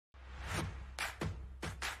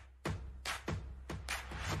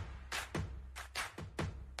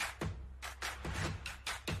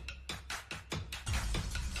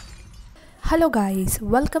Hello guys,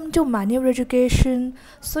 welcome to Manoeuvre Education.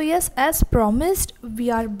 So yes, as promised,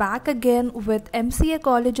 we are back again with MCA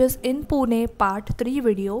colleges in Pune part 3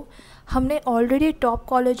 video. हमने already top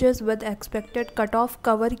colleges with expected cut off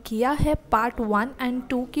cover किया है part 1 and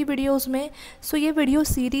 2 की videos में. सो ये video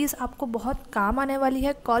series आपको बहुत काम आने वाली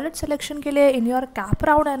है कॉलेज सिलेक्शन के लिए in your cap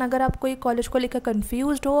round and अगर आप कोई कॉलेज को लेकर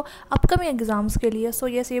कंफ्यूज्ड हो अपकमिंग एग्जाम्स के लिए. सो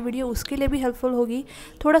यस, ये वीडियो उसके लिए भी हेल्पफुल होगी.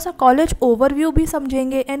 थोड़ा सा कॉलेज ओवरव्यू भी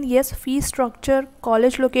समझेंगे and yes fees structure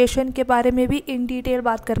college location के बारे में भी इन डिटेल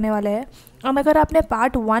बात करने वाले हैं. और अगर आपने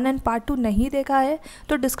पार्ट 1 एंड पार्ट 2 नहीं देखा है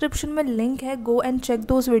तो डिस्क्रिप्शन में लिंक है, go and check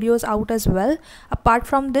those videos out as well. Apart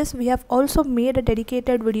from this we have also made a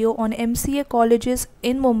dedicated video on MCA colleges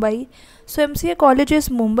in Mumbai. So MCA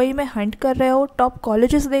colleges Mumbai में हंट कर रहे हो, टॉप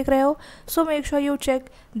कॉलेजेस देख रहे हो, so make sure you check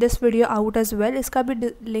this video out as well. इसका भी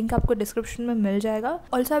link आपको डिस्क्रिप्शन में मिल जाएगा.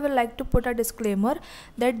 Also I will like to put a disclaimer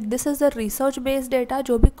that this is the research based data.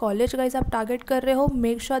 जो भी कॉलेज गाइज आप टारगेट कर रहे हो,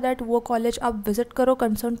 मेक श्योर दैट वो कॉलेज आप विजिट करो,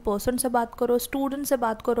 कंसर्न पर्सन से बात करो, स्टूडेंट से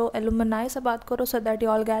बात करो, एलुमनाई से बात करो, so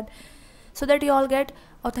that you all get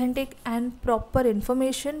authentic and proper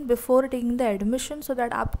information before taking the admission, so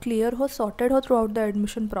that आप clear हो, sorted हो throughout the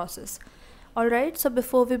admission process. Alright, so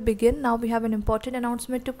before we begin, now we have an important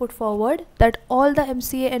announcement to put forward that all the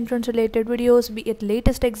MCA entrance related videos, be it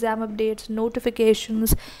latest exam updates,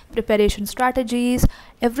 notifications, preparation strategies,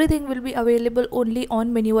 everything will be available only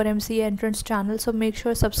on Manoeuvre MCA entrance channel. So make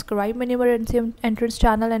sure subscribe Manoeuvre MCA entrance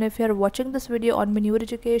channel, and if you are watching this video on Manoeuvre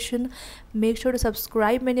Education, make sure to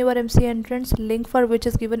subscribe Manoeuvre MCA entrance, link for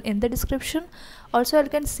which is given in the description. Also,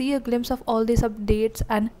 you can see a glimpse of all these updates,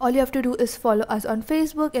 and all you have to do is follow us on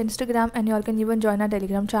Facebook, Instagram, and you all can even join our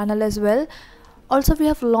Telegram channel as well. Also, we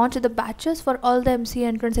have launched the batches for all the MCA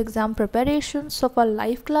entrance exam preparations. So for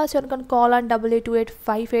live class, you can call on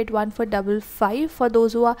 8828581455 for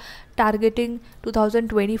those who are targeting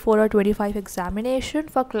 2024 or 25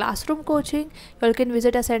 examination. For classroom coaching, you can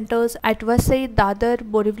visit our centers at Vasai, Dadar,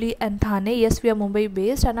 Borivali, and Thane. Yes, we are Mumbai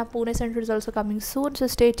based, and our Pune center is also coming soon,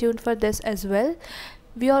 so stay tuned for this as well.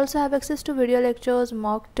 We also have access to video lectures,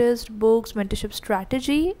 mock tests, books, mentorship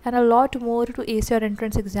strategy, and a lot more to ace your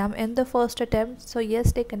entrance exam in the first attempt. So yes,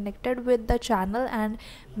 stay connected with the channel and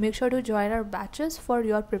make sure to join our batches for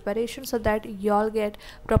your preparation, so that y'all get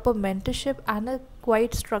proper mentorship and a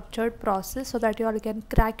quite structured process, so that y'all can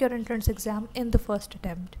crack your entrance exam in the first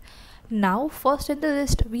attempt. Now, first in the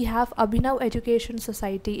list, we have Abhinav Education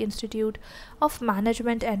Society Institute of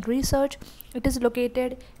Management and Research. It is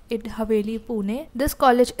located in Haveli, Pune. This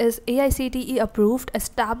college is AICTE approved,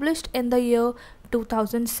 established in the year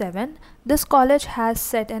 2007. This college has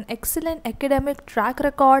set an excellent academic track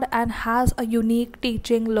record and has a unique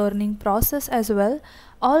teaching learning process as well.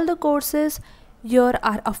 All the courses here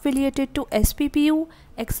are affiliated to SPPU,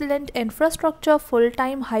 excellent infrastructure,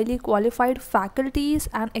 full-time highly qualified faculties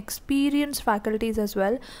and experienced faculties as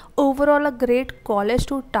well. Overall, a great college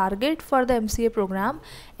to target for the MCA program.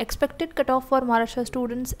 Expected cutoff for Maharashtra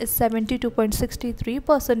students is 72.63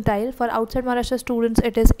 percentile. For outside Maharashtra students,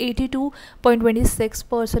 it is 82.26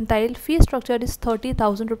 percentile. Fee structure is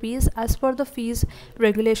 30,000 rupees as per the Fees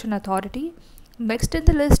Regulation Authority. Next in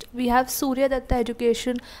the list, we have Surya Datta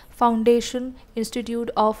Education Foundation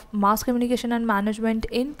Institute of Mass Communication and Management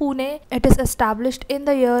in Pune. It is established in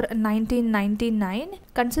the year 1999,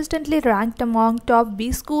 consistently ranked among top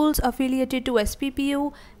B schools affiliated to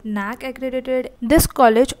SPPU, NAC accredited. This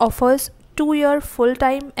college offers 2-year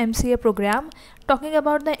full-time MCA program. Talking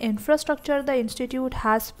about the infrastructure, the institute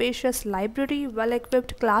has spacious library,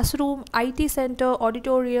 well-equipped classroom, IT center,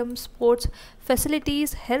 auditorium, sports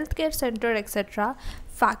facilities, healthcare center, etc.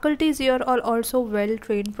 Faculties here are also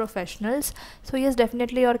well-trained professionals. So yes,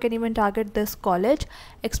 definitely you can even target this college.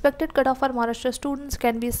 Expected cutoff for Maharashtra students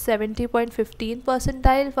can be 70.15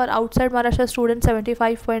 percentile. For outside Maharashtra students,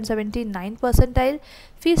 75.79 percentile.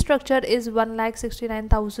 Fee structure is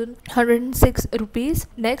 1,69,106 rupees.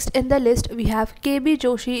 Next in the list, we have KB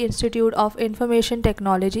Joshi Institute of Information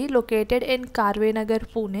Technology located in Karvenagar,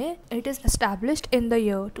 Pune. It is established in the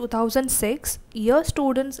year 2006. Here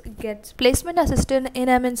students get placement assistant in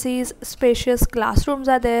MNCs, spacious classrooms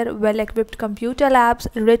are there, well-equipped computer labs,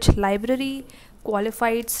 rich library,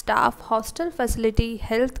 qualified staff, hostel facility,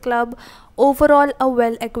 health club. Overall, a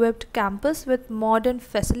well-equipped campus with modern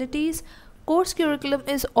facilities. Course curriculum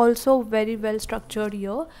is also very well structured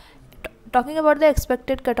here. Talking about the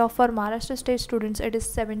expected cutoff for Maharashtra state students, it is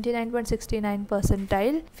 79.69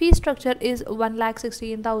 percentile. Fee structure is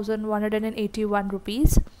 1,16,181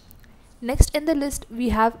 rupees. Next in the list, we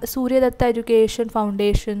have Surya Datta Education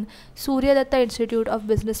Foundation, Surya Datta Institute of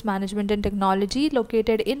Business Management and Technology,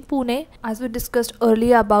 located in Pune. As we discussed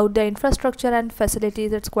earlier about the infrastructure and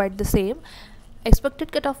facilities, it's quite the same.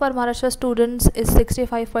 Expected cutoff for Maharashtra students is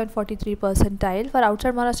 65.43 percentile. For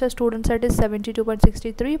outside Maharashtra students, it is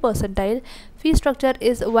 72.63 percentile. Fee structure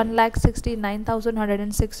is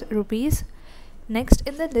 1,69,106 rupees. Next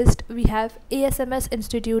in the list, we have ASMS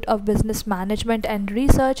Institute of Business Management and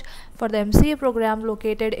Research for the MCA program,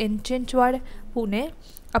 located in Chinchwad, Pune,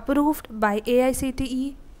 approved by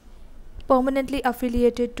AICTE, permanently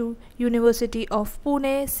affiliated to University of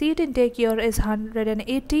Pune. Seat intake year is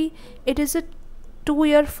 180. It is a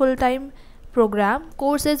 2-year full-time program.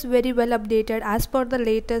 Course is very well updated as per the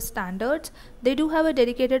latest standards. They do have a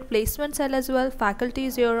dedicated placement cell as well.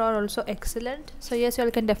 Faculties here are also excellent, so yes, you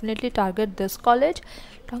all can definitely target this college.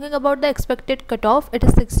 Talking about the expected cutoff, it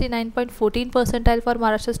is 69.14 percentile for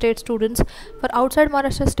Maharashtra state students. For outside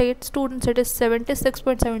Maharashtra state students, it is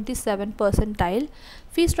 76.77 percentile.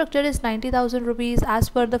 Fee structure is 90,000 rupees as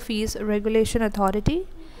per the fees regulation authority.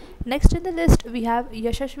 Next in the list, we have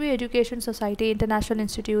Yashasvi Education Society International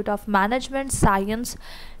Institute of Management Science,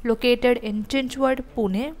 located in Chinchwad,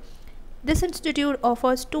 Pune. This institute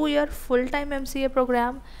offers 2-year full-time MCA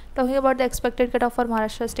program. Talking about the expected cutoff for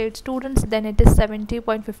Maharashtra state students, then it is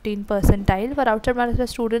 70.15 percentile. For outside Maharashtra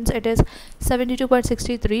students, it is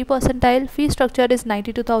 72.63 percentile. Fee structure is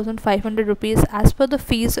 92,500 rupees as per the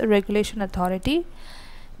fees regulation authority.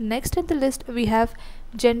 Next in the list, we have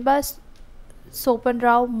GENBUS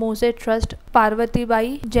Sopanrao Mose Trust Parvati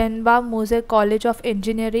Bai Janba Mose College of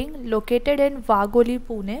Engineering, located in Vagoli,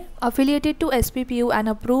 Pune, affiliated to SPPU and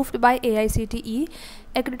approved by AICTE,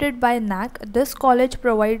 accredited by NAC. This college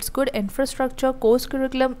provides good infrastructure, course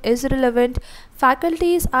curriculum is relevant,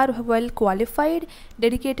 faculties are well qualified,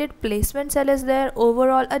 dedicated placement cell is there.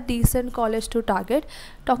 Overall, a decent college to target.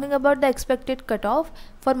 Talking about the expected cutoff,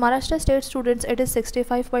 for Maharashtra state students, it is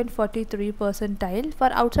 65.43 percentile.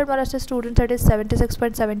 For outside Maharashtra students, it is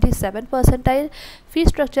 76.77 percentile. Fee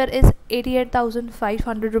structure is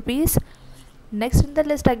 88,500 rupees. Next in the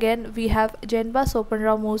list, again we have Janba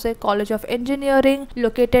Sopanrao Mose College of Engineering,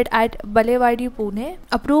 located at Borivali, Pune,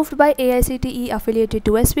 approved by AICTE, affiliated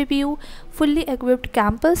to SPPU, fully equipped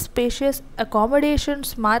campus, spacious accommodation,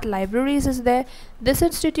 smart libraries is there. This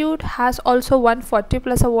institute has also won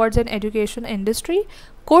 40+ awards in education industry.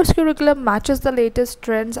 Course curriculum matches the latest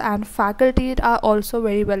trends and faculty are also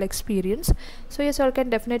very well experienced. So yes, you can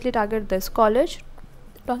definitely target this college.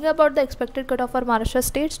 Talking about the expected cutoff for Maharashtra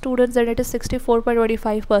state students, then it is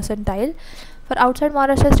 64.25 percentile. For outside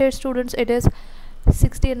Maharashtra state students, it is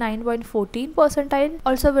 69.14 percentile.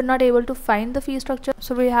 Also, we're not able to find the fee structure,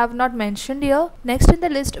 so we have not mentioned here. Next in the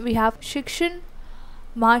list, we have Shikshin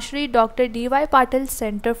Mashri Dr. D.Y. Patil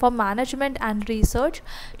Center for Management and Research,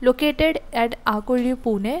 located at Akuli,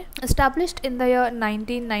 Pune, established in the year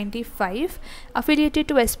 1995, affiliated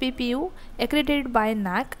to SPPU, accredited by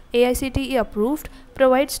NAC, AICTE approved,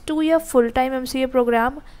 provides 2-year full-time MCA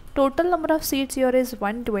program. Total number of seats here is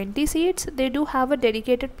 120 seats. They do have a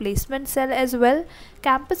dedicated placement cell as well.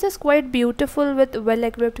 Campus is quite beautiful with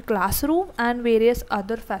well-equipped classroom and various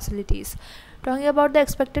other facilities. Talking about the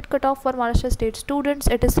expected cutoff for Maharashtra state students,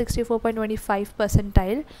 it is 64.25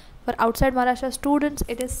 percentile. For outside Maharashtra students,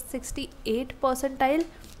 it is 68 percentile.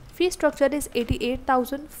 Fee structure is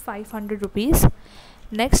 88,500 rupees.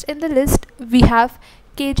 Next in the list, we have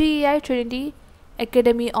kgei Trinity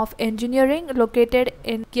Academy of Engineering, located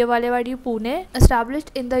in Borivali, Pune,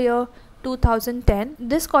 established in the year 2010.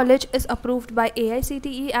 This college is approved by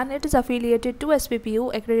AICTE and it is affiliated to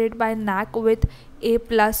SPPU, accredited by NAC with A+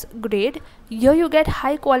 grade. Here you get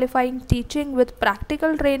high qualifying teaching with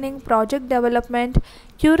practical training, project development.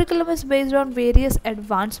 Curriculum is based on various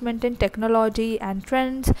advancement in technology and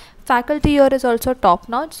trends. Faculty here is also top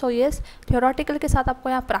notch. So yes, theoretical के साथ आपको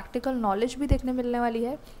यहाँ practical knowledge भी देखने मिलने वाली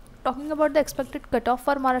है. Talking about the expected cutoff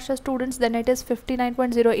for Maharashtra students, then it is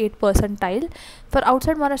 59.08 percentile. For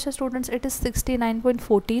outside Maharashtra students, it is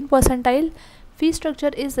 69.14 percentile. Fee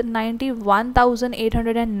structure is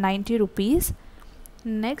 91,890 rupees.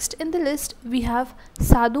 Next in the list, we have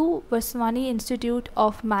Sadhuvaswani Institute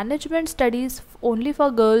of Management Studies only for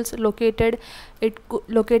girls, located in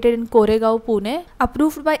Koregaon, Pune,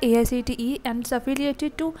 approved by AICTE and is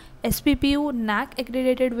affiliated to SPPU, NAC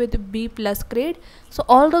accredited with B+ grade. So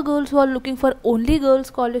all the girls who are looking for only girls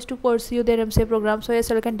college to pursue their MCA program, so yes,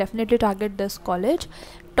 you can definitely target this college.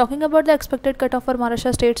 Talking about the expected cutoff for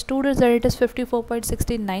Maharashtra state students, that it is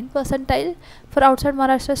 54.69 percentile. For outside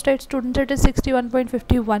Maharashtra state students, it is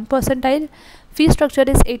 61.51 percentile. Fee structure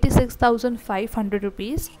is 86,500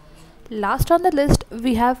 rupees. Last on the list,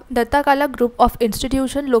 we have Dattakala group of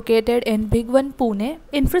institution located in Big One, Pune.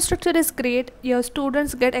 Infrastructure is great. Your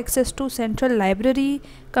students get access to central library,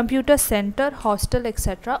 computer center, hostel,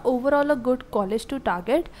 etc. Overall, a good college to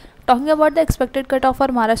target. Talking about the expected cutoff for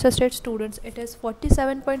Maharashtra state students, it is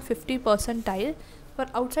 47.50 percentile. For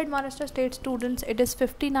outside Maharashtra state students, it is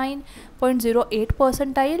 59.08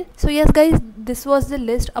 percentile. So yes guys, this was the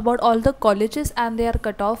list about all the colleges and their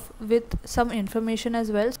cutoff with some information as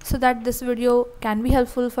well, so that this video can be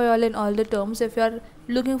helpful for you all in all the terms if you are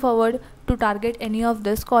looking forward to target any of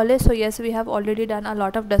this college. So yes, we have already done a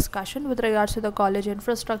lot of discussion with regards to the college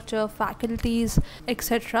infrastructure, faculties,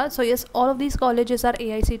 etc. So yes, all of these colleges are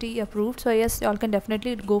AICTE approved. So yes, y'all can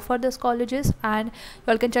definitely go for these colleges and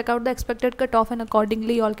y'all can check out the expected cutoff, and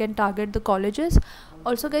accordingly y'all can target the colleges.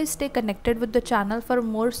 Also guys, stay connected with the channel for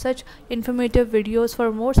more such informative videos,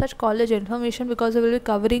 for more such college information, because we will be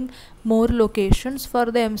covering more locations for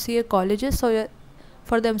the MCA colleges. So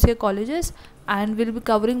for the MCA colleges, and we'll be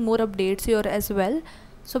covering more updates here as well.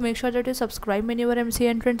 So make sure that you subscribe Manoeuvre MCA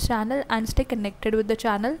Entrance channel and stay connected with the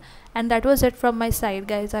channel. And that was it from my side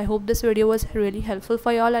guys. I hope this video was really helpful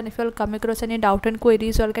for y'all, and if you'll come across any doubt and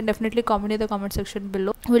queries, y'all can definitely comment in the comment section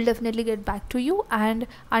below. We'll definitely get back to you, and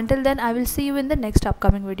until then I will see you in the next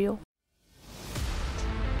upcoming video.